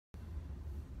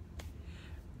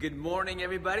Good morning,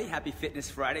 everybody. Happy Fitness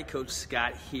Friday. Coach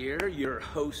Scott here, your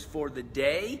host for the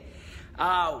day.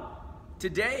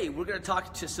 Today, we're going to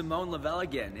talk to Simone Lovell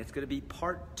again. It's going to be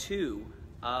part 2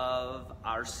 of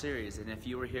our series. And if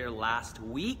you were here last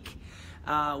week,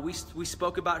 we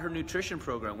spoke about her nutrition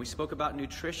program. We spoke about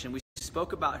nutrition. We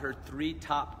spoke about her 3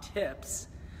 top tips.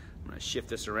 I'm going to shift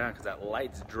this around because that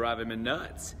light's driving me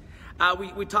nuts.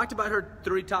 We talked about her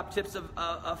 3 top tips of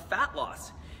fat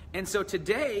loss. And so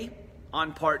today,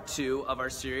 on part 2 of our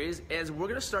series, is we're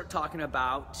going to start talking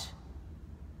about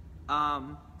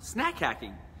snack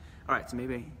hacking. All right, so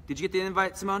maybe, did you get the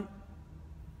invite, Simone?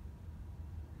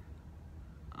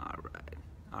 All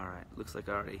right. Looks like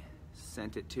I already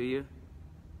sent it to you.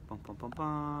 Bum, bum, bum,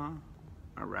 bum.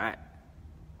 All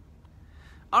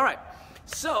right.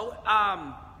 So,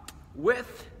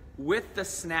 with the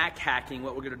snack hacking,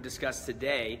 what we're going to discuss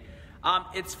today,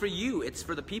 it's for you. It's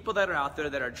for the people that are out there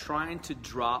that are trying to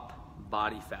drop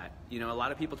body fat. You know, a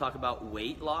lot of people talk about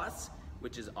weight loss,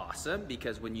 which is awesome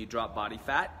because when you drop body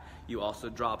fat, you also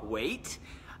drop weight.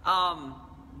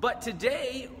 But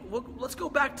today, let's go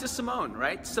back to Simone,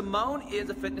 right? Simone is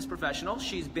a fitness professional.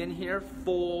 She's been in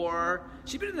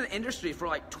the industry for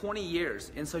like 20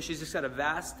 years. And so she's just got a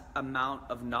vast amount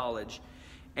of knowledge.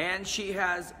 And she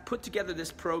has put together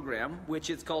this program, which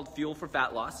is called Fuel for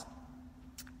Fat Loss.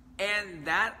 And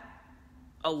that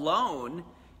alone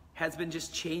has been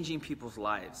just changing people's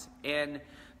lives. And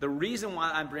the reason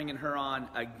why I'm bringing her on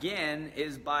again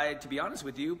is by, to be honest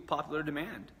with you, popular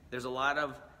demand. There's a lot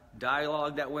of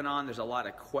dialogue that went on. There's a lot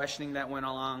of questioning that went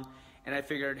along. And I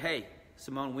figured, hey,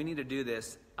 Simone, we need to do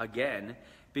this again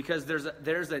because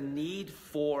there's a need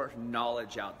for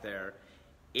knowledge out there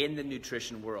in the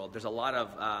nutrition world. There's a lot of,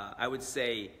 I would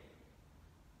say,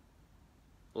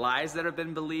 lies that have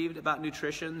been believed about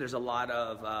nutrition. There's a lot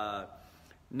of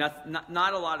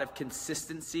not a lot of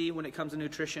consistency when it comes to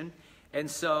nutrition. And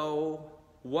so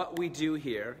what we do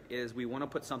here is we want to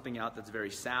put something out that's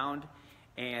very sound,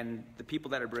 and the people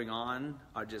that I bring on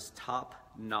are just top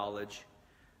knowledge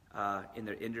in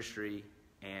their industry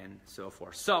and so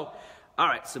forth. So, all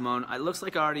right, Simone, it looks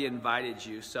like I already invited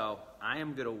you, so I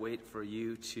am going to wait for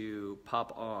you to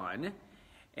pop on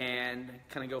and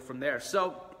kind of go from there.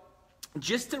 So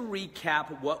just to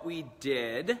recap what we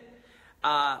did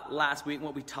last week,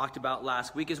 what we talked about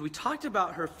last week, is we talked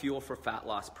about her Fuel for Fat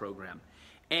Loss program.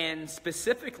 And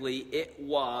specifically, it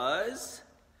was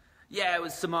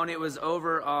Simone, it was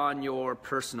over on your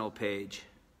personal page.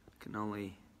 I can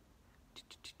only,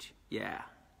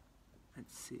 let's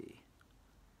see.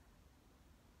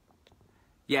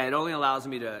 Yeah, it only allows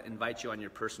me to invite you on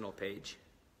your personal page.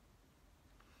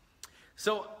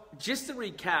 So just to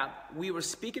recap, we were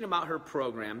speaking about her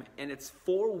program, and it's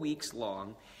 4 weeks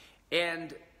long.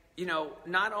 And, you know,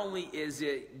 not only is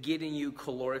it getting you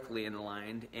calorically in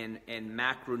line and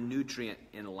macronutrient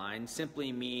in line,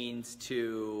 simply means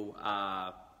to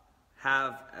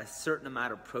have a certain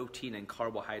amount of protein and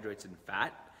carbohydrates and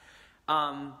fat.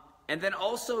 And then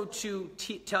also to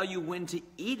tell you when to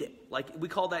eat it. Like, we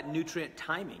call that nutrient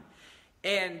timing.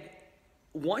 And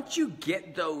once you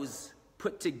get those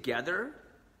put together,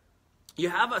 you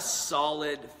have a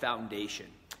solid foundation.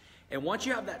 And once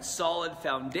you have that solid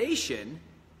foundation,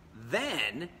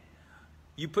 then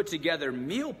you put together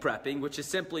meal prepping, which is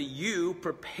simply you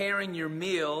preparing your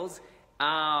meals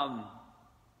so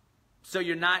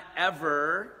you're not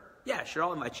ever,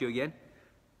 I'll invite you again.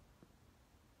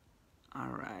 All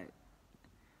right.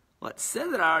 Well, it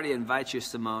said that I already invite you,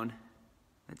 Simone.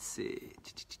 Let's see.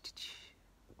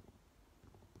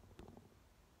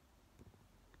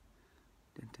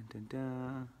 Dun, dun, dun,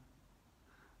 dun.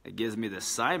 It gives me the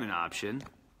Simon option.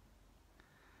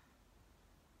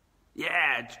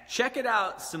 Yeah, check it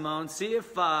out, Simone. See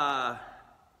if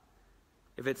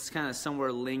it's kind of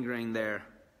somewhere lingering there.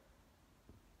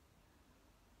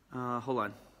 Hold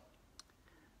on.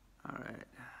 All right.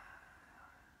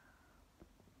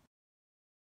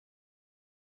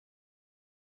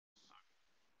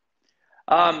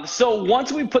 So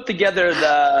once we put together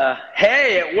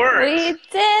it worked. We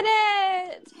did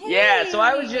it. Hey. Yeah, so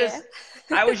I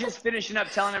was just finishing up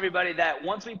telling everybody that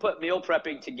once we put meal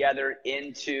prepping together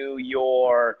into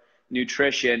your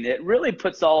nutrition, it really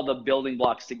puts all the building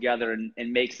blocks together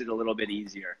and makes it a little bit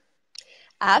easier.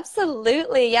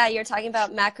 Absolutely. Yeah, you're talking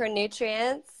about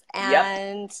macronutrients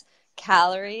and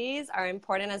calories are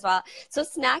important as well. So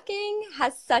snacking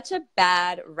has such a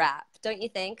bad rap don't you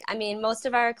think? I mean, most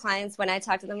of our clients, when I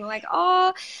talk to them, they're like,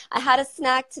 oh, I had a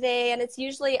snack today, and it's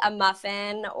usually a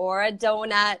muffin or a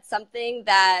donut, something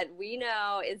that we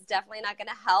know is definitely not going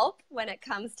to help when it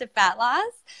comes to fat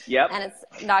loss. Yep. And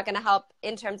it's not going to help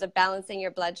in terms of balancing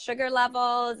your blood sugar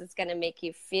levels. It's going to make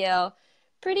you feel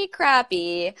pretty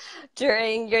crappy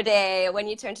during your day when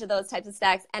you turn to those types of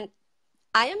snacks. And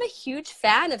I am a huge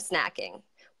fan of snacking,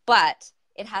 but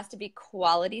it has to be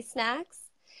quality snacks.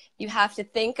 You have to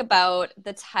think about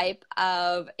the type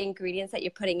of ingredients that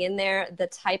you're putting in there, the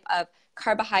type of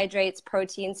carbohydrates,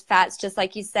 proteins, fats, just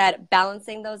like you said,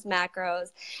 balancing those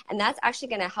macros. And that's actually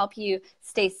going to help you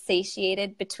stay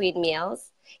satiated between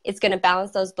meals. It's going to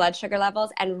balance those blood sugar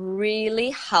levels and really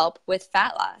help with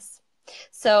fat loss.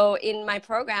 So in my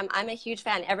program, I'm a huge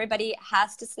fan. Everybody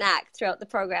has to snack throughout the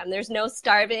program. There's no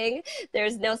starving.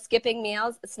 There's no skipping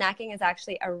meals. Snacking is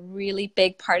actually a really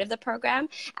big part of the program,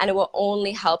 and it will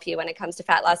only help you when it comes to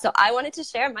fat loss. So I wanted to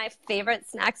share my favorite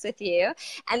snacks with you,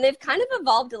 and they've kind of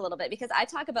evolved a little bit because I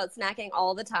talk about snacking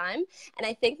all the time, and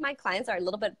I think my clients are a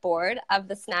little bit bored of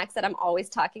the snacks that I'm always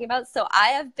talking about. So I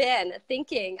have been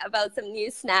thinking about some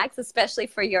new snacks, especially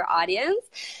for your audience.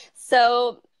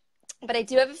 But I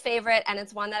do have a favorite, and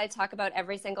it's one that I talk about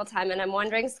every single time. And I'm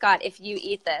wondering, Scott, if you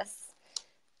eat this.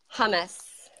 Hummus.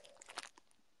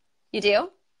 You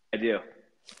do? I do.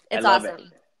 It's I love awesome.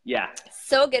 It. Yeah.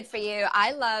 So good for you.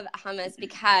 I love hummus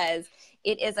because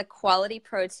it is a quality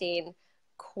protein,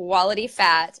 quality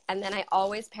fat, and then I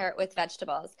always pair it with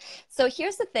vegetables. So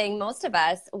here's the thing. Most of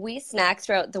us, we snack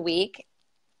throughout the week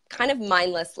kind of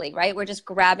mindlessly, right? We're just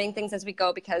grabbing things as we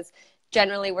go because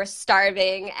generally we're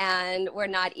starving and we're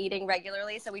not eating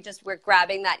regularly. So we're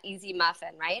grabbing that easy muffin,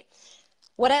 right?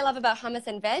 What I love about hummus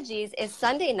and veggies is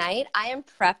Sunday night, I am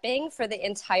prepping for the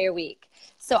entire week.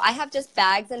 So I have just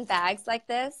bags and bags like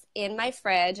this in my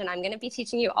fridge, and I'm going to be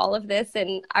teaching you all of this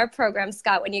in our program,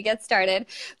 Scott, when you get started.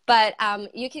 But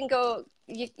you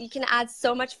can add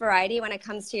so much variety when it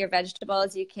comes to your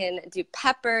vegetables. You can do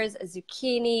peppers,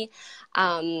 zucchini,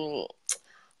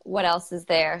 what else is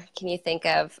there? Can you think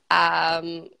of?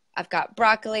 I've got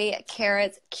broccoli,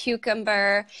 carrots,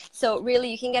 cucumber. So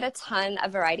really, you can get a ton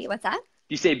of variety. What's that?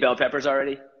 You say bell peppers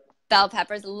already? Bell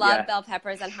peppers. Love bell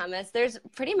peppers and hummus. There's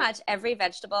pretty much every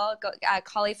vegetable,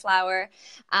 cauliflower,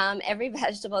 every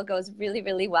vegetable goes really,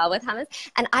 really well with hummus.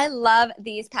 And I love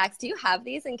these packs. Do you have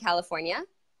these in California?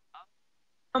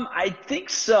 I think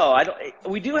so.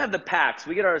 We do have the packs.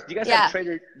 We get ours. Do you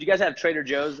guys have Trader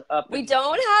Joe's up? We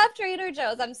don't have Trader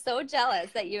Joe's. I'm so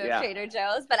jealous that you have Trader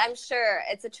Joe's, but I'm sure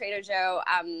it's a Trader Joe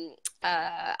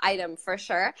item for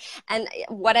sure. And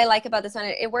what I like about this one,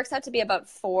 it works out to be about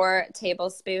 4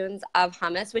 tablespoons of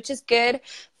hummus, which is good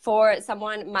for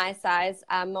someone my size,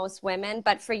 most women.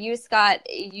 But for you, Scott,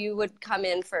 you would come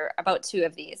in for about 2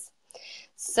 of these.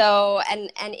 So, and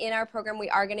in our program, we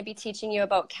are going to be teaching you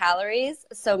about calories.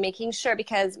 So making sure,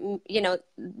 because, you know,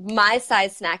 my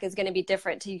size snack is going to be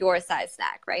different to your size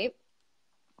snack, right?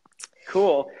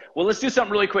 Cool. Well, let's do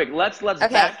something really quick. Let's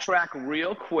backtrack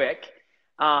real quick.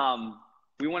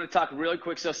 We want to talk really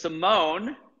quick. So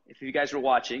Simone, if you guys were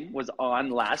watching, was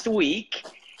on last week,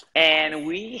 and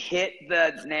we hit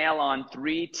the nail on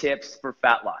 3 tips for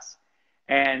fat loss.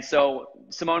 And so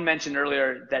Simone mentioned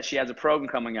earlier that she has a program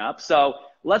coming up. So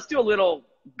let's do a little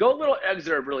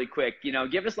excerpt really quick. You know,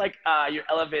 give us like your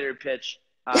elevator pitch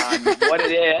on what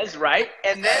it is, right?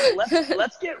 And then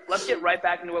let's get right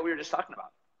back into what we were just talking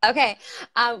about. Okay.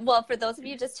 Well, for those of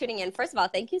you just tuning in, first of all,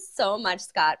 thank you so much,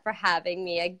 Scott, for having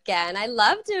me again. I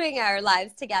love doing our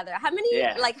lives together. How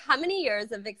many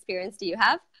years of experience do you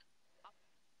have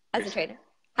as a trainer?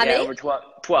 How many? Over 12.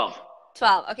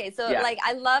 12. Okay. So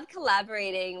I love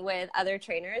collaborating with other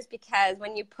trainers because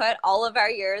when you put all of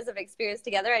our years of experience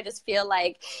together, I just feel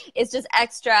like it's just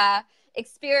extra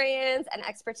experience and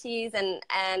expertise and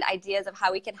ideas of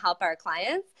how we can help our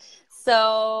clients.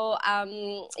 So,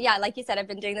 like you said, I've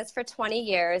been doing this for 20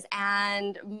 years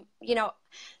and, you know,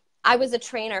 I was a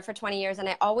trainer for 20 years and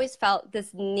I always felt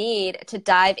this need to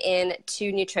dive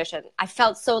into nutrition. I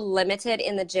felt so limited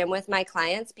in the gym with my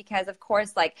clients because, of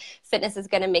course, like fitness is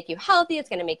going to make you healthy. It's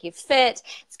going to make you fit.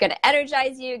 It's going to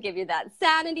energize you, give you that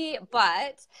sanity.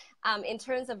 But in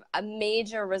terms of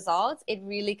major results, it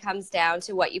really comes down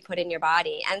to what you put in your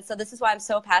body. And so this is why I'm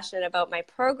so passionate about my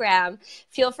program,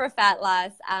 Fuel for Fat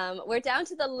Loss. We're down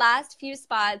to the last few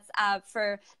spots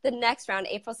for the next round,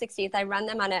 April 16th. I run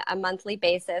them on a monthly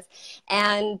basis.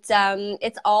 And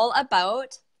it's all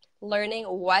about learning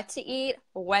what to eat,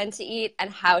 when to eat, and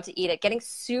how to eat it. Getting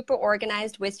super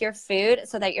organized with your food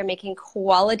so that you're making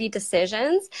quality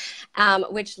decisions,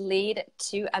 which lead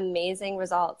to amazing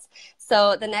results.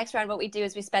 So the next round, what we do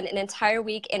is we spend an entire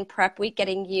week in prep week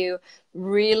getting you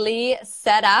really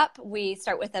set up. We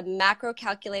start with a macro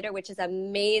calculator, which is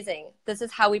amazing. This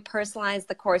is how we personalize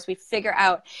the course. We figure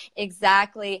out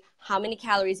exactly how many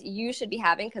calories you should be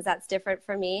having, because that's different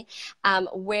for me,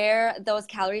 where those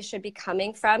calories should be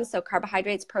coming from. So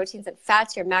carbohydrates, proteins, and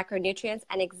fats, your macronutrients,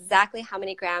 and exactly how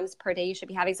many grams per day you should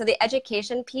be having. So the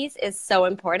education piece is so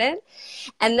important.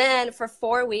 And then for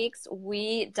 4 weeks,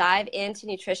 we dive into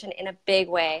nutrition in a big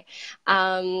way.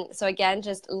 So again,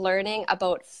 just learning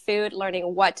about food,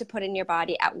 learning what to put in your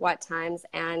body at what times,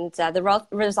 and the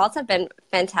results have been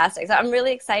fantastic. So I'm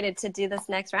really excited to do this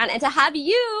next round and to have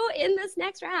you in this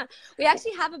next round. We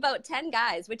actually have about 10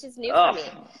 guys, which is new for me.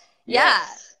 Yes. Yeah.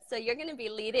 So you're going to be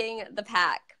leading the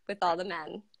pack with all the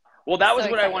men. Well, that was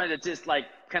So what excited. I wanted to just like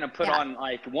kind of put on.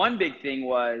 Like, one big thing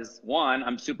was, one,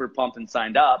 I'm super pumped and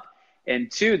signed up.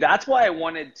 And two, that's why I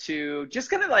wanted to just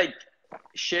kind of like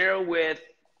share with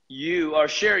you, or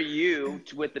share you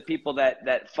with the people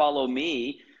that follow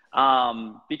me.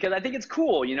 Because I think it's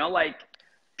cool, you know, like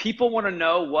people want to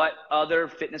know what other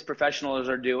fitness professionals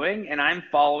are doing. And I'm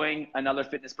following another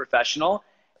fitness professional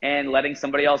and letting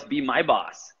somebody else be my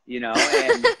boss, you know,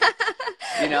 and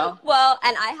you know. Well,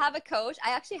 and I have a coach.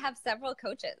 I actually have several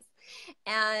coaches.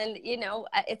 And, you know,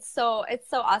 it's so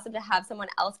awesome to have someone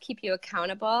else keep you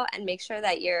accountable and make sure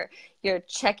that you're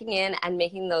checking in and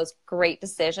making those great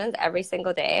decisions every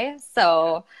single day.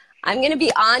 So I'm going to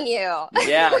be on you.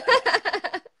 Yeah.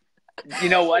 You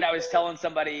know what? I was telling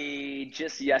somebody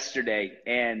just yesterday,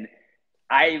 and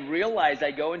I realized I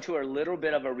go into a little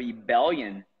bit of a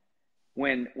rebellion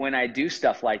when I do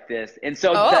stuff like this. And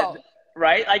so that,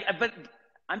 right? Like, but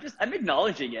I'm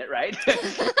acknowledging it, right?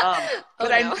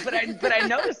 But I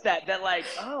noticed that like,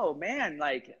 oh man,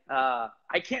 like,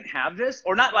 I can't have this,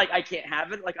 or not like I can't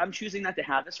have it. Like, I'm choosing not to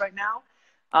have this right now.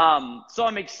 So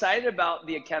I'm excited about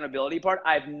the accountability part.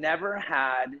 I've never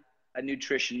had a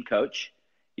nutrition coach.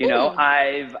 You know,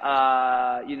 I've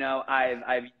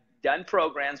done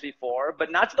programs before,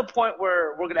 but not to the point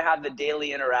where we're going to have the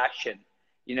daily interaction,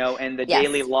 you know, and the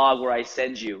daily log where I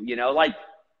send you, you know, like,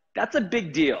 that's a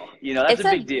big deal. You know, that's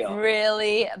a big deal.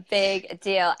 Really big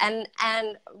deal. And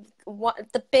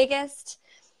the biggest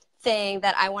thing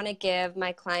that I want to give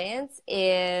my clients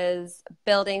is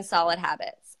building solid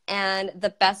habits. And the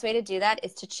best way to do that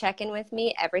is to check in with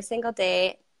me every single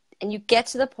day. And you get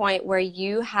to the point where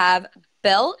you have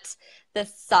built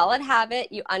this solid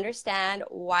habit. You understand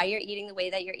why you're eating the way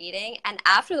that you're eating. And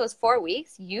after those 4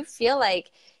 weeks, you feel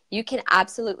like you can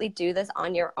absolutely do this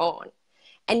on your own.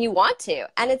 And you want to,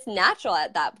 and it's natural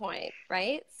at that point,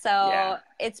 right? So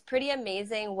it's pretty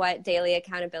amazing what daily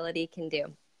accountability can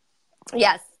do.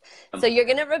 Yes. So you're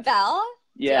going to rebel?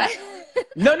 Yeah.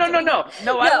 No,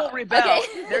 I won't rebel. Okay.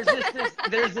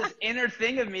 There's this inner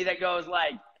thing of me that goes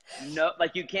like, no,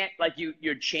 like you can't, like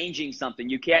you're changing something.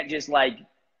 You can't just like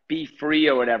be free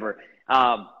or whatever.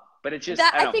 But it's just,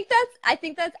 I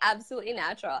think that's absolutely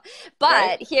natural.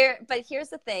 But here's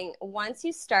the thing. Once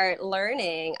you start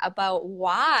learning about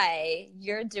why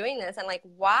you're doing this, and like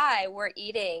why we're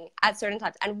eating at certain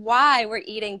times, and why we're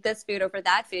eating this food over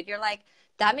that food, you're like,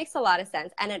 that makes a lot of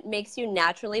sense, and it makes you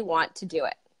naturally want to do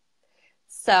it.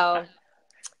 So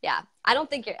yeah, I don't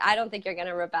think you're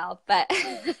gonna rebel, but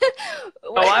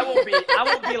I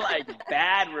won't be like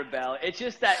bad rebel. It's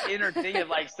just that inner thing of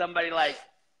like somebody like,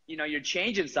 you know, you're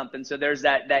changing something, so there's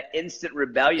that instant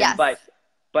rebellion. Yes.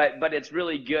 But it's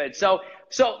really good. So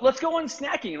let's go on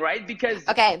snacking, right? Because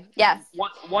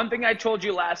one thing I told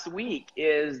you last week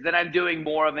is that I'm doing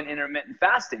more of an intermittent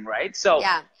fasting, right? So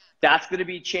that's going to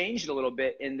be changed a little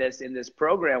bit in this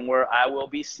program, where I will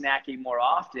be snacking more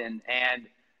often. And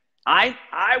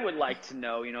I would like to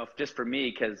know, you know, just for me,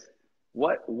 because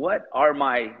what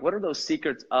are those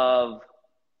secrets of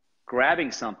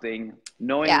grabbing something,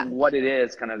 knowing what it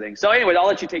is, kind of thing. So anyway, I'll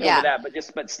let you take over that,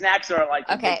 but snacks are like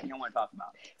the big thing I want to talk about.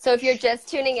 So if you're just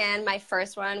tuning in, my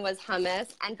first one was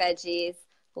hummus and veggies.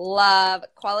 Love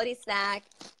quality snack,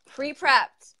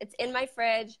 pre-prepped. It's in my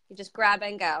fridge. You just grab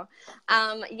and go.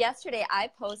 Yesterday I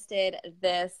posted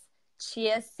this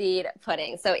chia seed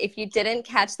pudding. So if you didn't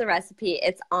catch the recipe,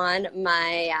 it's on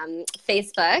my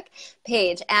Facebook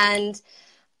page. And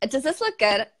does this look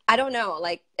good? I don't know.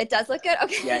 Like, it does look good?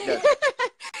 Okay. Yeah, it does.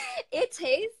 It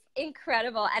tastes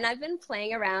incredible. And I've been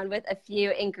playing around with a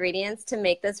few ingredients to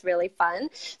make this really fun.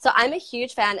 So I'm a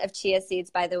huge fan of chia seeds,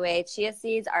 by the way. Chia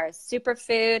seeds are a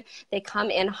superfood. They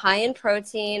come in high in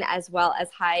protein as well as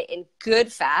high in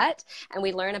good fat. And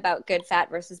we learn about good fat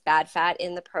versus bad fat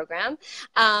in the program.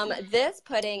 This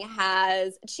pudding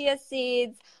has chia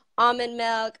seeds, almond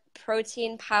milk,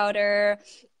 protein powder,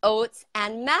 oats,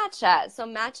 and matcha. So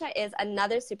matcha is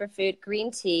another superfood,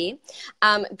 green tea.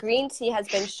 Green tea has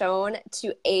been shown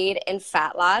to aid in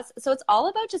fat loss. So it's all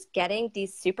about just getting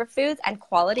these superfoods and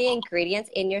quality ingredients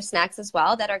in your snacks as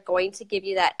well that are going to give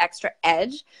you that extra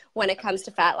edge when it comes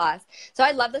to fat loss. So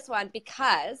I love this one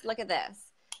because look at this.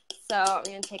 So I'm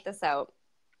going to take this out.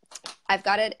 I've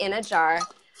got it in a jar.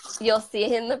 You'll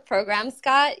see in the program,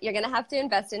 Scott, you're going to have to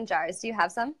invest in jars. Do you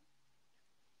have some?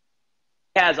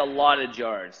 Has a lot of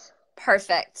jars.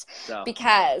 Perfect. So.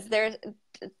 Because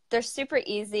they're super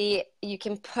easy. You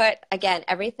can put, again,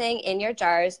 everything in your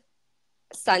jars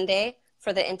Sunday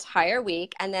for the entire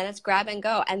week, and then it's grab and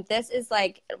go. And this is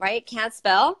like, right, can't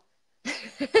spell.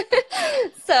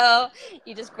 So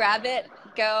you just grab it,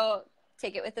 go,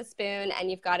 take it with a spoon,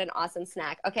 and you've got an awesome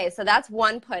snack. Okay, so that's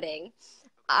one pudding.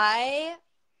 I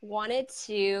wanted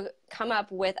to come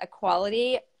up with a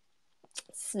quality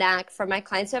snack for my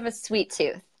clients who have a sweet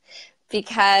tooth,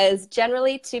 because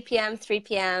generally 2 p.m., 3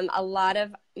 p.m., a lot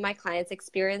of my clients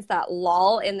experience that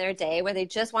lull in their day where they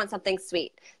just want something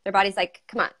sweet. Their body's like,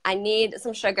 come on, I need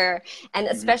some sugar. And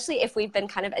especially if we've been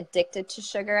kind of addicted to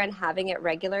sugar and having it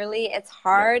regularly, it's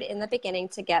hard in the beginning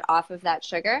to get off of that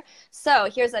sugar. So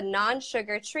here's a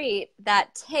non-sugar treat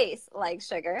that tastes like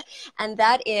sugar, and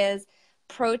that is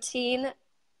protein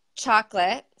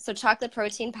chocolate. So chocolate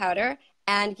protein powder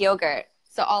and yogurt.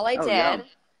 So all I did,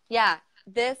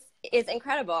 this is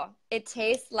incredible. It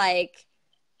tastes like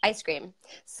ice cream.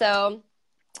 So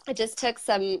I just took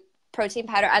some protein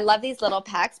powder. I love these little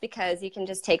packs because you can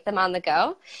just take them on the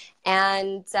go,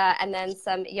 and then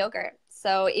some yogurt.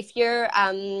 So if you're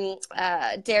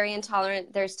dairy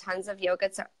intolerant, there's tons of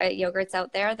yogurts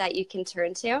out there that you can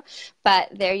turn to. But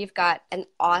there you've got an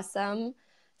awesome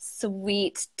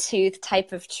sweet tooth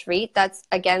type of treat that's,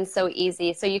 again, so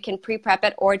easy. So you can pre-prep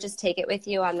it or just take it with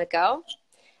you on the go.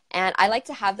 And I like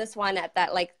to have this one at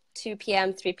that like 2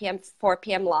 p.m., 3 p.m., 4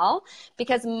 p.m. lull,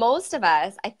 because most of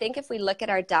us, I think if we look at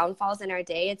our downfalls in our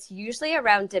day, it's usually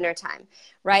around dinner time,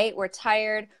 right? We're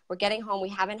tired, we're getting home, we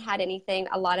haven't had anything,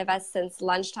 a lot of us, since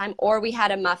lunchtime, or we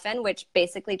had a muffin, which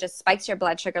basically just spikes your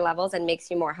blood sugar levels and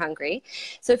makes you more hungry.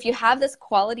 So if you have this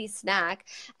quality snack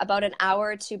about an hour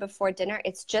or two before dinner,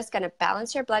 it's just going to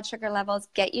balance your blood sugar levels,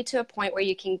 get you to a point where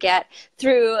you can get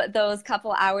through those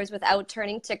couple hours without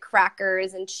turning to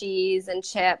crackers and cheese and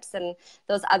chips and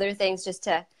those other things, just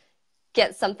to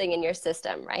get something in your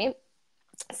system, right?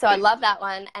 So I love that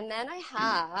one. And then I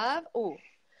have,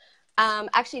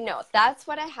 actually, no, that's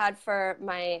what I had for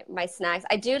my snacks.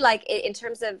 I do like it in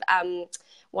terms of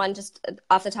one just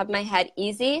off the top of my head,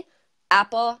 easy,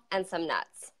 apple and some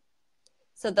nuts.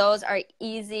 So those are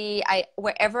easy.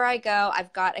 Wherever I go,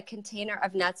 I've got a container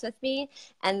of nuts with me,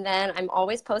 and then I'm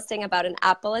always posting about an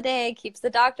apple a day keeps the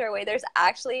doctor away. There's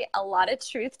actually a lot of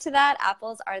truth to that.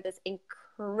 Apples are this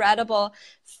incredible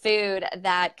food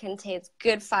that contains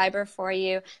good fiber for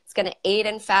you. It's going to aid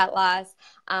in fat loss,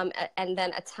 and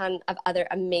then a ton of other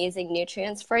amazing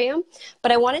nutrients for you.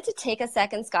 But I wanted to take a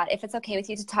second, Scott, if it's okay with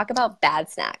you, to talk about bad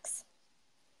snacks.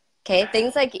 Okay,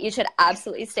 things like you should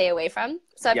absolutely stay away from.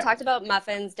 So I've talked about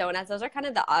muffins, donuts. Those are kind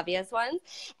of the obvious ones.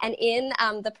 And in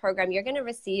the program, you're going to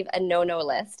receive a no-no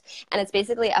list. And it's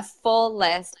basically a full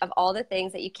list of all the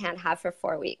things that you can't have for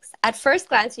 4 weeks. At first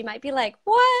glance, you might be like,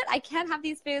 what? I can't have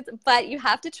these foods. But you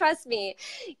have to trust me.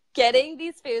 Getting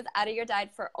these foods out of your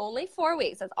diet for only 4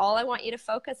 weeks. That's all I want you to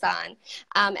focus on.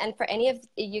 And for any of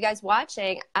you guys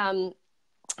watching, and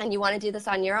you want to do this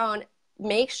on your own,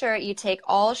 make sure you take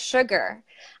all sugar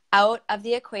out of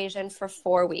the equation for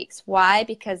 4 weeks. Why?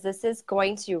 Because this is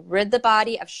going to rid the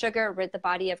body of sugar, rid the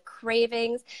body of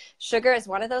cravings. Sugar is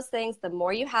one of those things, the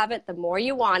more you have it, the more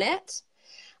you want it,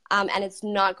 and it's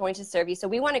not going to serve you. So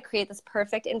we want to create this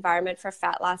perfect environment for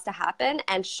fat loss to happen,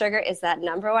 and sugar is that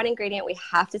number one ingredient we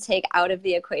have to take out of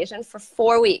the equation for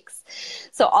 4 weeks.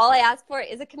 So all I ask for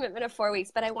is a commitment of 4 weeks,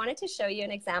 but I wanted to show you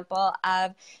an example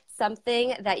of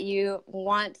something that you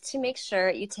want to make sure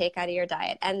you take out of your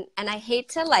diet. And I hate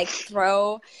to like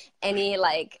throw any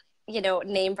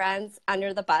name brands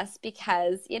under the bus,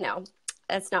 because,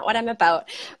 that's not what I'm about.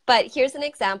 But here's an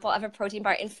example of a protein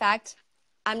bar. In fact,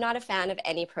 I'm not a fan of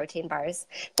any protein bars.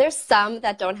 There's some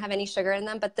that don't have any sugar in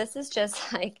them, but this is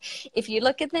just like, if you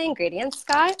look at the ingredients,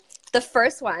 Scott, the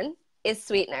first one is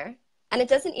sweetener. And it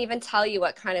doesn't even tell you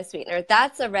what kind of sweetener.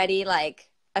 That's already like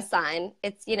a sign.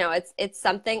 It's, it's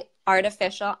something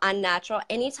artificial, unnatural.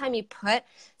 Anytime you put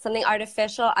something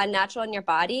artificial, unnatural in your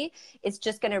body, it's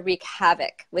just going to wreak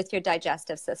havoc with your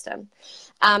digestive system.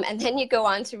 And then you go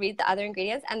on to read the other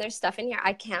ingredients, and there's stuff in here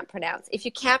I can't pronounce. If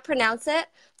you can't pronounce it,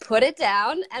 put it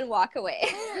down and walk away.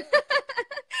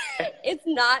 It's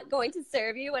not going to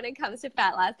serve you when it comes to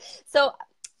fat loss. So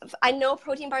I know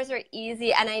protein bars are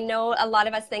easy, and I know a lot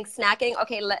of us think snacking,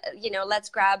 okay, let's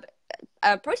grab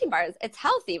protein bars. It's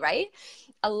healthy, right?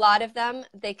 A lot of them,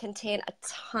 they contain a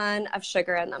ton of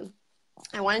sugar in them.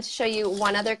 I wanted to show you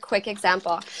one other quick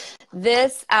example.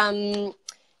 This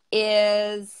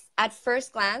is, at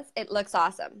first glance, it looks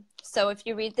awesome. So if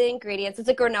you read the ingredients, it's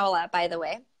a granola, by the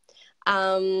way.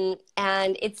 And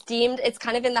it's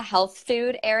kind of in the health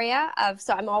food area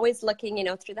so I'm always looking,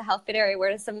 through the health food area,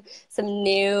 where there's some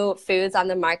new foods on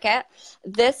the market.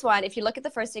 This one, if you look at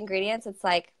the first ingredients, it's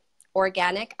like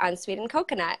organic unsweetened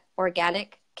coconut,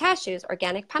 organic cashews,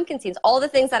 organic pumpkin seeds, all the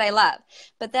things that I love.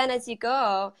 But then as you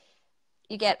go,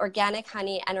 you get organic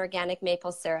honey and organic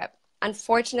maple syrup.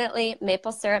 Unfortunately,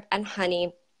 maple syrup and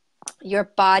honey, your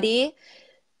body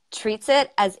treats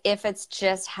it as if it's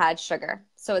just had sugar.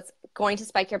 So it's going to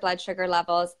spike your blood sugar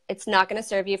levels. It's not going to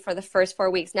serve you for the first 4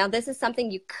 weeks. Now, this is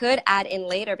something you could add in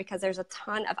later because there's a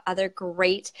ton of other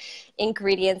great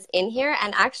ingredients in here.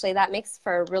 And actually, that makes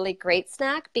for a really great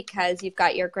snack because you've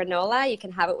got your granola. You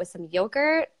can have it with some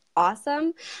yogurt.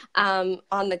 Awesome. On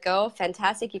the go,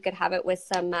 fantastic. You could have it with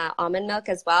some almond milk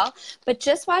as well. But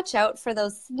just watch out for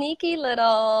those sneaky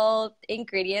little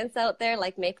ingredients out there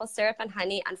like maple syrup and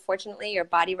honey. Unfortunately, your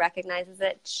body recognizes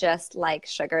it just like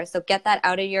sugar. So get that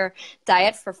out of your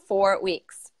diet for 4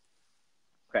 weeks.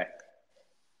 Okay.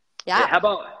 Yeah.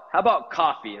 How about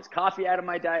coffee? Is coffee out of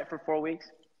my diet for 4 weeks?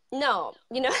 No,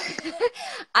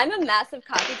 I'm a massive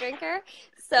coffee drinker.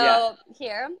 So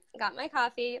Here, got my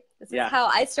coffee. This is how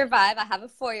I survive. I have a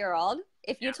 4-year-old.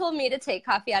 If you told me to take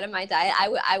coffee out of my diet,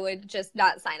 I would just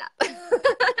not sign up.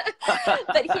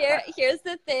 But here's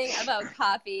the thing about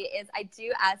coffee is I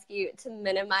do ask you to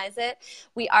minimize it.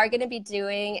 We are going to be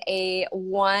doing a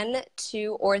 1,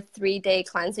 2, or 3 day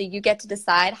cleanse. So you get to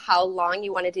decide how long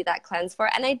you want to do that cleanse for.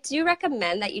 And I do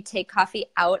recommend that you take coffee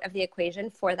out of the equation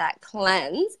for that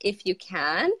cleanse if you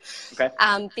can. Okay.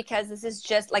 Because this is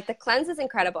just like the cleanse is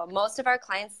incredible. Most of our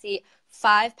clients see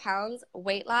 5 pounds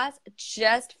weight loss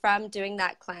just from doing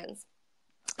that cleanse.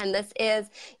 And this is,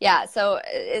 so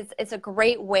it's a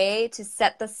great way to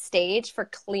set the stage for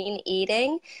clean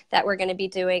eating that we're going to be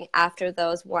doing after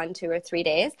those 1, 2, or 3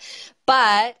 days.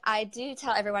 But I do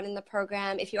tell everyone in the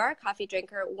program, if you are a coffee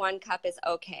drinker, 1 cup is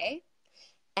okay.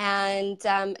 And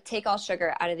take all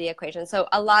sugar out of the equation. So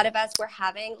a lot of us, we're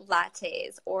having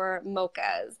lattes or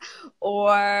mochas,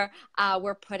 or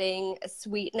we're putting a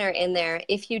sweetener in there.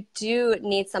 If you do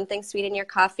need something sweet in your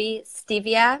coffee,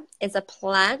 stevia is a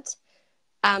plant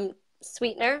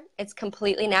sweetener. It's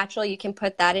completely natural. You can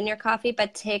put that in your coffee,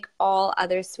 but take all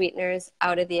other sweeteners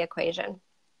out of the equation.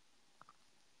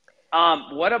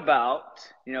 What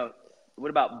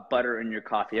about butter in your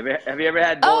coffee? Have you ever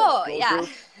had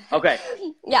bulletproof? Okay.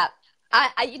 Yeah.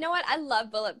 You know what? I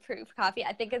love bulletproof coffee.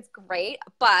 I think it's great,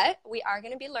 but we are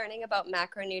going to be learning about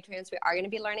macronutrients. We are going to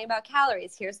be learning about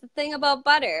calories. Here's the thing about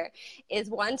butter is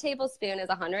 1 tablespoon is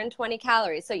 120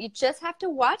 calories. So you just have to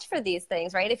watch for these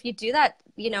things, right? If you do that,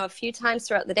 a few times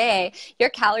throughout the day, your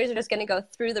calories are just going to go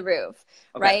through the roof,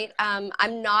 right?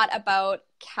 I'm not about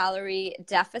calorie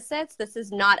deficits. This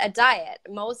is not a diet.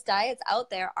 Most diets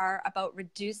out there are about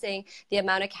reducing the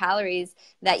amount of calories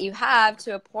that you have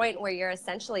to a point where you're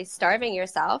essentially starving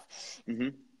yourself. Mm-hmm.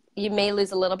 You may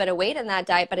lose a little bit of weight in that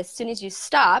diet, but as soon as you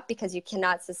stop, because you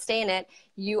cannot sustain it,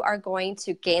 you are going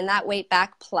to gain that weight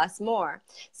back plus more.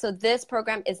 So this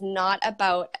program is not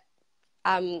about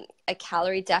a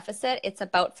calorie deficit. It's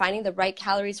about finding the right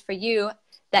calories for you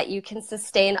that you can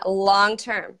sustain long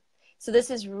term. So this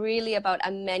is really about a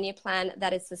menu plan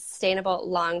that is sustainable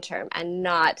long-term and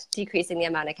not decreasing the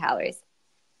amount of calories.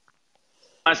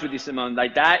 Honest with you, Simone,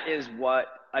 that is what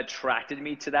attracted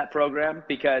me to that program,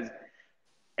 because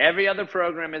every other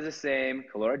program is the same,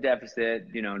 caloric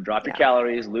deficit, drop your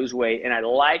calories, lose weight. And I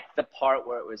liked the part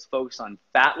where it was focused on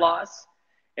fat loss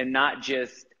and not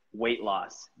just weight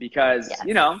loss, because,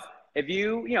 if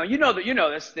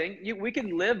this thing, we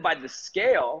can live by the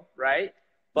scale, right?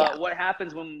 But what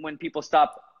happens when people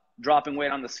stop dropping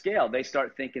weight on the scale? They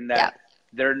start thinking that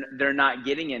they're not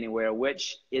getting anywhere,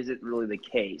 which isn't really the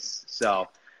case. So,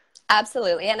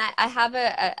 absolutely. And I have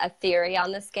a theory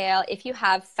on the scale. If you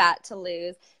have fat to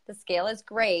lose, the scale is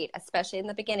great, especially in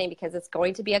the beginning, because it's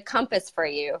going to be a compass for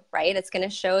you, right? It's going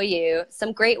to show you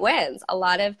some great wins. A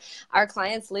lot of our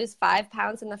clients lose 5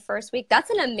 pounds in the first week.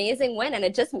 That's an amazing win. And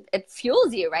it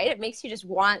fuels you, right? It makes you just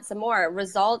want some more.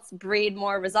 Results breed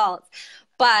more results.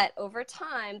 But over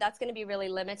time, that's going to be really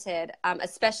limited,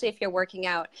 especially if you're working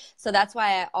out. So that's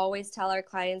why I always tell our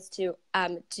clients to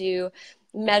do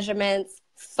measurements,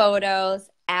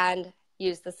 photos, and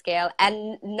use the scale,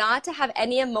 and not to have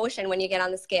any emotion when you get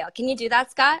on the scale. Can you do that,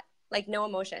 Scott? Like no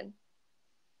emotion?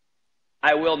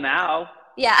 I will now.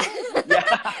 Yeah.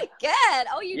 Yeah. Good.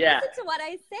 Oh, you Yeah. listen to what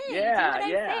I say. You do Yeah. what I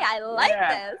Yeah. say. I like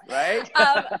Yeah. this. Right?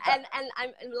 And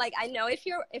I'm like, I know if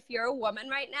you're a woman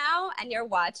right now and you're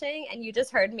watching and you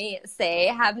just heard me say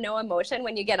have no emotion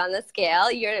when you get on the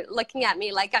scale, you're looking at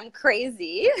me like I'm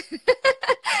crazy.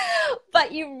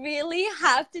 But you really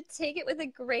have to take it with a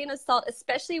grain of salt,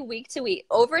 especially week to week.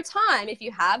 Over time, if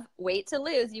you have weight to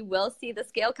lose, you will see the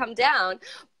scale come down.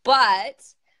 But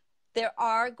there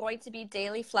are going to be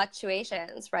daily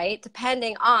fluctuations, right?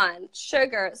 Depending on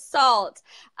sugar, salt,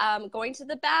 going to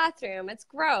the bathroom. It's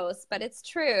gross, but it's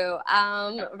true,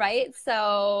 right?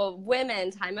 So women,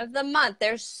 time of the month,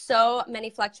 there's so many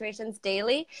fluctuations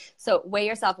daily. So weigh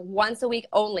yourself once a week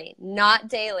only, not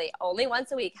daily, only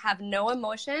once a week. Have no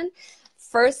emotion.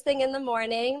 First thing in the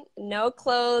morning, no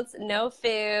clothes, no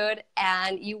food,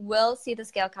 and you will see the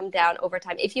scale come down over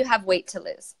time if you have weight to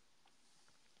lose.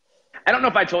 I don't know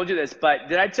if I told you this, but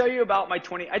did I tell you about I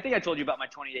think I told you about my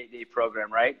 28-day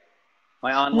program, right?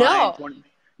 My online No. 20.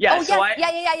 Yeah. Oh, So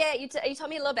yes. Yeah. You told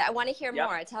me a little bit. I want to hear Yep.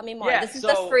 more. Tell me more. Yeah, This is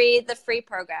so the free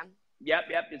program. Yep.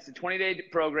 It's a 20-day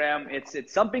program.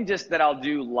 It's something just that I'll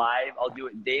do live. I'll do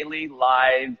it daily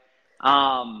live,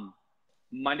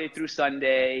 Monday through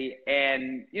Sunday.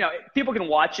 And, people can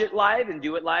watch it live and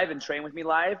do it live and train with me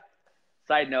live.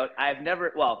 Side note,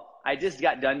 I just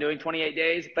got done doing 28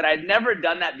 days, but I'd never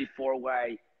done that before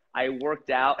where I worked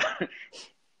out.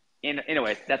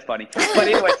 Anyway, that's funny. But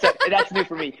anyway, so that's new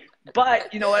for me.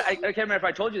 But you know what? I can't remember if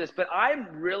I told you this, but I'm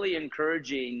really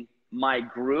encouraging my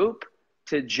group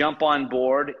to jump on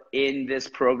board in this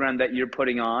program that you're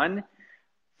putting on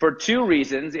for two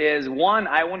reasons. Is one,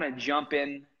 I want to jump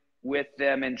in with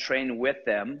them and train with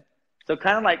them. So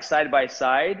kind of like side by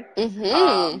side,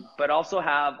 but also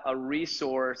have a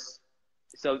resource.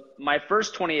 So my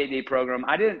first 28-day program,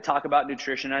 I didn't talk about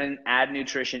nutrition. I didn't add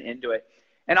nutrition into it.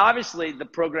 And obviously the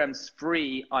program's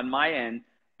free on my end,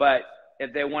 but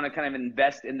if they want to kind of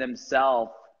invest in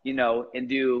themselves, and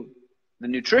do the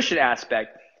nutrition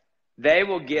aspect, they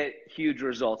will get huge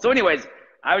results. So anyways,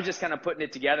 I was just kind of putting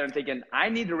it together and thinking, I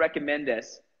need to recommend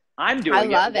this. I'm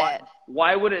doing it. I love it.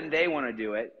 Why wouldn't they want to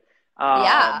do it?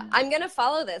 Yeah, I'm going to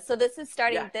follow this. So this is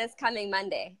starting this coming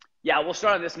Monday. Yeah, we'll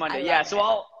start on this Monday. Yeah, so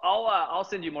I'll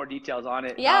send you more details on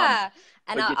it. Yeah,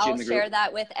 and I'll share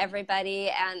that with everybody.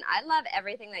 And I love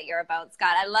everything that you're about,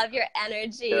 Scott. I love your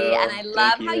energy, and I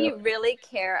love how you really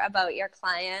care about your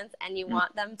clients, and you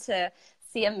want them to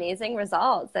see amazing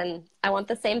results. And I want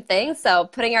the same thing. So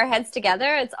putting our heads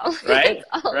together, it's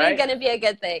only going to be a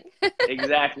good thing.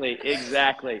 Exactly.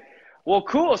 Well,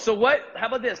 cool. So how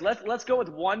about this? Let's go with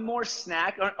one more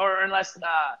snack, or unless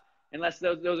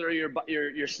those are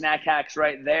your snack hacks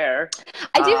right there.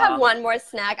 I do have one more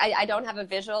snack. I don't have a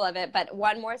visual of it, but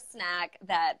one more snack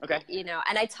that,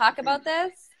 and I talk about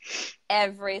this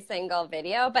every single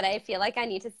video, but I feel like I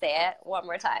need to say it one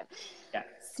more time. Yeah.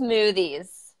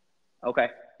 Smoothies. Okay.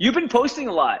 You've been posting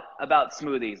a lot about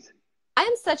smoothies. I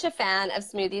am such a fan of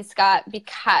smoothies, Scott,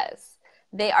 because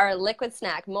they are a liquid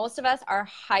snack. Most of us are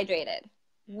hydrated.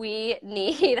 We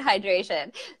need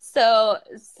hydration. So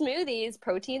smoothies,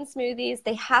 protein smoothies,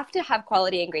 they have to have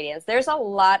quality ingredients. There's a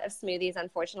lot of smoothies,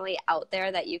 unfortunately, out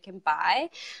there that you can buy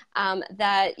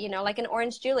that, like an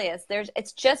Orange Julius.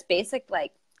 It's just basic,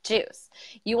 like, juice.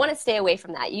 You want to stay away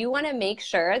from that. You want to make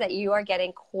sure that you are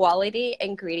getting quality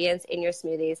ingredients in your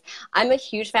smoothies. I'm a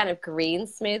huge fan of green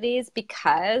smoothies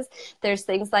because there's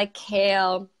things like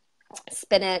kale,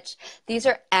 spinach. These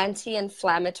are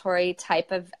anti-inflammatory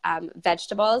type of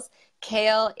vegetables.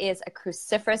 Kale is a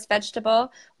cruciferous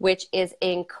vegetable, which is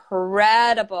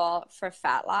incredible for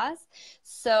fat loss.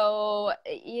 So,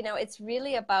 it's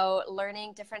really about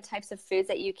learning different types of foods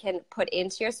that you can put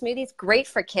into your smoothies. Great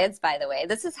for kids, by the way.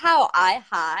 This is how I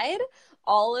hide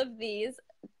all of these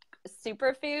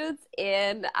superfoods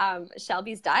in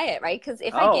Shelby's diet, right? Because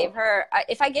if I gave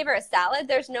her a salad,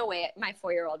 there's no way my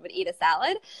 4-year-old would eat a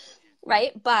salad,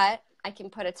 right? But I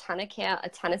can put a ton of kale, a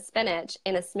ton of spinach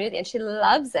in a smoothie, and she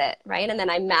loves it, right? And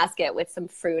then I mask it with some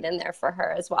fruit in there for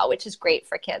her as well, which is great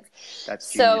for kids.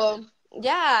 That's genius.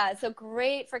 Yeah, so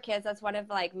great for kids. That's one of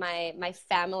like my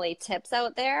family tips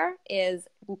out there is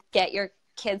get your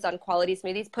kids on quality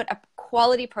smoothies. Put a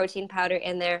quality protein powder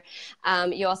in there.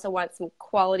 You also want some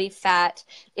quality fat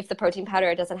if the protein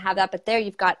powder doesn't have that. But there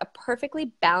you've got a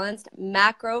perfectly balanced,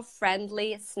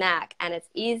 macro-friendly snack. And it's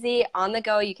easy on the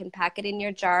go. You can pack it in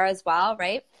your jar as well,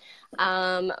 right?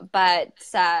 But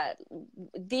I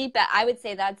would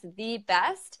say that's the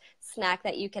best snack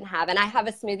that you can have. And I have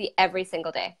a smoothie every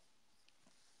single day.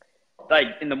 Like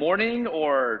in the morning,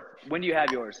 or when do you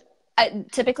have yours?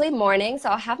 Typically morning, so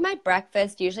I'll have my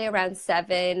breakfast usually around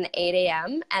 7, 8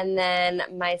 a.m. and then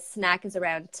my snack is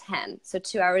around 10. So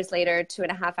 2 hours later,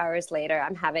 2.5 hours later,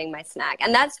 I'm having my snack.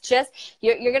 And that's just,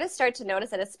 you're going to start to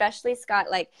notice it, especially Scott,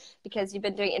 like, because you've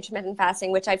been doing intermittent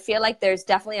fasting, which I feel like there's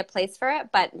definitely a place for it,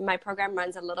 but my program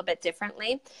runs a little bit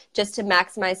differently just to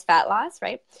maximize fat loss,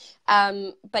 right?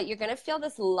 But you're going to feel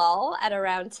this lull at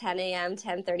around 10 a.m.,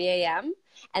 10:30 a.m.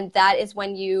 And that is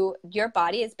when your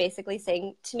body is basically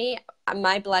saying to me,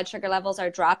 my blood sugar levels are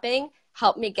dropping,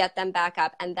 help me get them back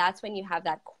up. And that's when you have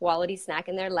that quality snack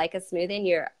in there, like a smoothie, and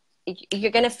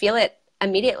you're going to feel it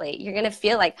immediately. You're going to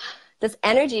feel like this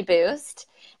energy boost,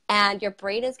 and your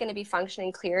brain is going to be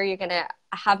functioning clearer. You're going to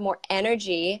have more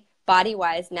energy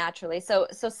body-wise naturally. So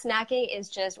snacking is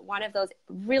just one of those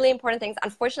really important things.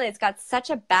 Unfortunately, it's got such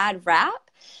a bad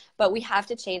rap, but we have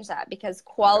to change that because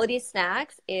quality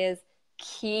snacks is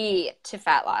key to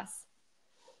fat loss.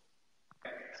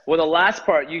 Well, the last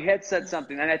part, you had said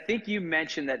something, and I think you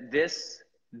mentioned that this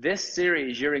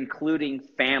series, you're including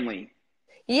family.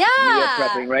 Yeah. Meal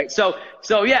prepping, right? So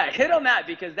yeah, hit on that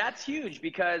because that's huge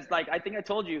because like, I think I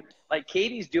told you, like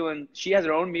Katie's she has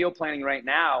her own meal planning right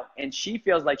now and she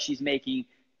feels like she's making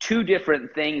 2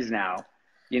 different things now,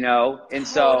 you know? And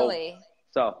totally.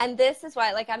 So, and this is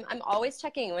why, like, I'm always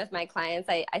checking in with my clients.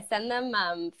 I send them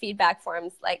feedback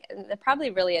forms. Like, they're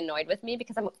probably really annoyed with me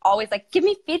because I'm always like, give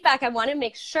me feedback. I want to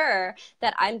make sure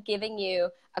that I'm giving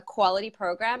you a quality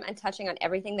program and touching on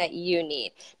everything that you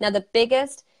need. Now, the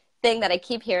biggest thing that I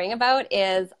keep hearing about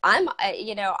is I'm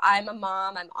a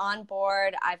mom, I'm on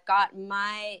board, I've got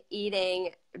my eating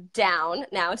down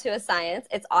now to a science.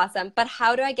 It's awesome. But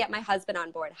how do I get my husband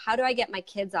on board? How do I get my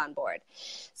kids on board?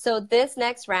 So this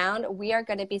next round, we are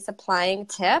going to be supplying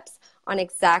tips on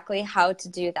exactly how to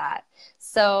do that.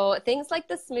 So things like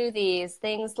the smoothies,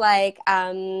 things like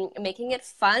making it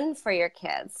fun for your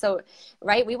kids. So,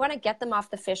 right, we want to get them off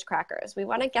the fish crackers. We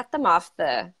want to get them off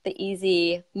the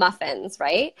easy muffins,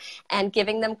 right? And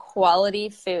giving them quality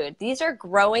food. These are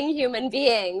growing human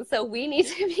beings. So we need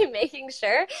to be making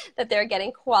sure that they're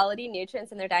getting quality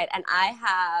nutrients in their diet. And I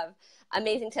have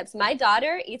amazing tips. My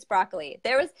daughter eats broccoli.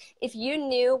 If you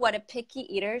knew what a picky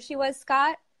eater she was,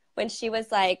 Scott, when she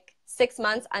was like 6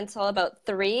 months until about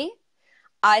 3,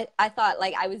 I thought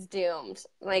like I was doomed.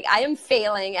 Like I am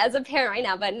failing as a parent right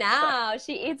now, but now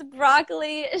she eats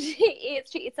broccoli. She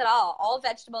eats it all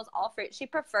vegetables, all fruit. She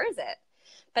prefers it,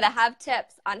 but I have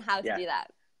tips on how to do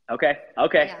that. Okay.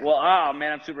 Yeah. Well, oh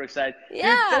man, I'm super excited.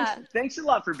 Yeah. Dude, thanks a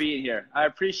lot for being here. I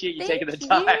appreciate you taking the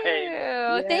time.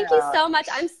 Yeah. Thank you so much.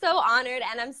 I'm so honored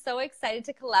and I'm so excited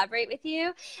to collaborate with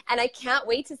you. And I can't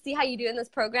wait to see how you do in this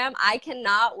program. I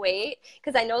cannot wait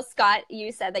because I know, Scott,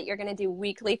 you said that you're going to do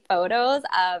weekly photos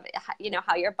of,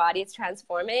 how your body is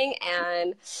transforming.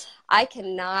 And I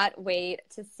cannot wait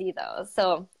to see those.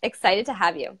 So excited to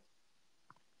have you.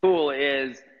 Cool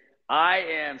is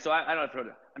I don't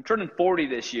know. I'm turning 40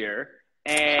 this year,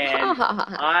 and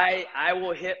I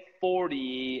will hit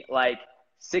 40 like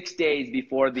 6 days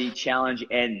before the challenge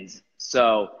ends.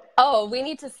 So. Oh, we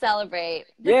need to celebrate.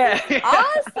 This is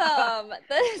awesome.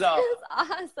 This is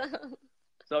awesome.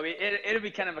 So it'll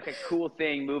be kind of like a cool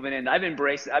thing moving in. I've been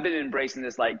embracing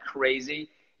this like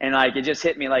crazy, and like it just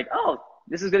hit me like, oh,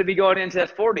 this is going to be going into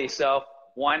 40, so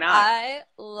why not? I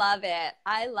love it.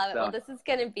 Well, this is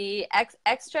going to be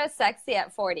extra sexy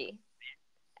at 40.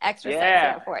 Extra sexy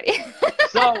at 40.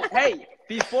 So, hey,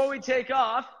 before we take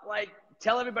off, like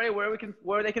tell everybody where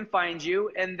they can find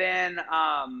you, and then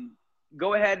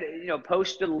go ahead,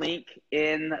 post the link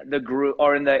in the group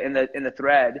or in the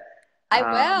thread. I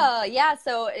will. Yeah.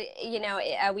 So,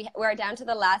 we're down to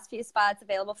the last few spots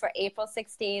available for April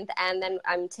 16th. And then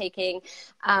I'm taking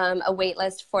a wait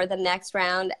list for the next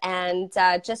round. And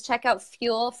just check out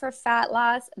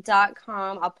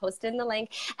fuelforfatloss.com. I'll post it in the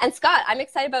link. And Scott, I'm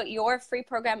excited about your free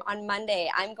program on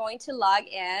Monday. I'm going to log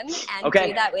in and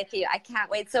do that with you. I can't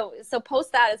wait. So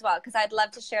post that as well, because I'd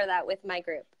love to share that with my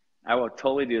group. I will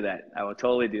totally do that.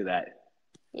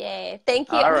 Yay.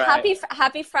 Thank you. All right.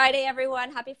 Happy Friday,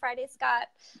 everyone. Happy Friday, Scott.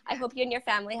 I hope you and your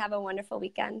family have a wonderful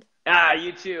weekend.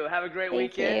 You too. Have a great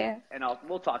weekend. You. And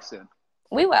we'll talk soon.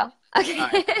 We will. Okay. All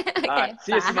right. Okay. All right.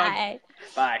 See you, Simone.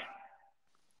 Bye.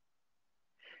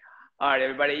 All right,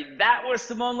 everybody. That was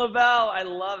Simone Lovell. I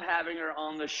love having her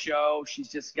on the show. She's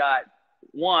just got,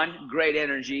 1, great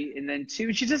energy. And then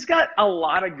 2, she's just got a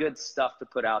lot of good stuff to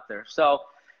put out there. So,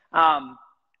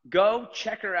 go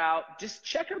check her out. Just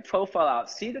check her profile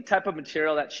out. See the type of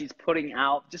material that she's putting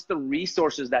out, just the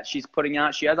resources that she's putting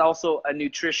out. She has also a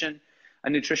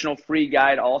nutritional free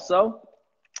guide also.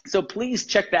 So please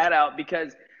check that out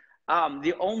because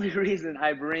The only reason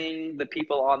I bring the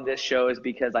people on this show is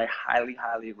because I highly,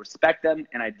 highly respect them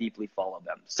and I deeply follow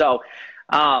them. So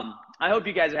I hope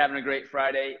you guys are having a great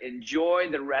Friday. Enjoy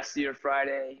the rest of your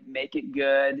Friday. Make it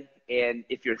good. And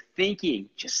if you're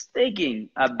just thinking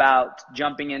about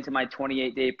jumping into my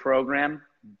 28-day program,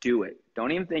 do it.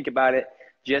 Don't even think about it.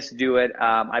 Just do it.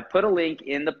 I put a link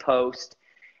in the post.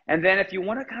 And then if you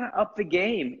want to kind of up the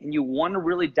game and you want to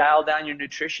really dial down your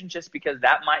nutrition just because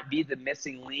that might be the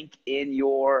missing link in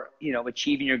your,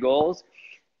 achieving your goals,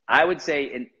 I would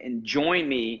say and join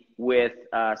me with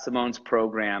Simone's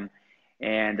program.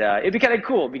 And it'd be kind of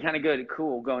cool. It'd be kind of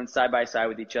cool going side by side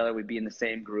with each other. We'd be in the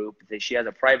same group. She has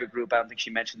a private group. I don't think she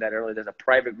mentioned that earlier. There's a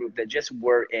private group that just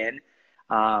we're in.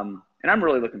 And I'm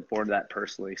really looking forward to that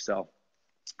personally. So,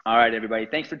 all right, everybody.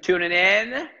 Thanks for tuning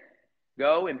in.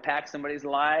 Go impact somebody's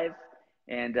life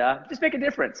and just make a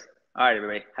difference. All right,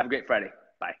 everybody. Have a great Friday.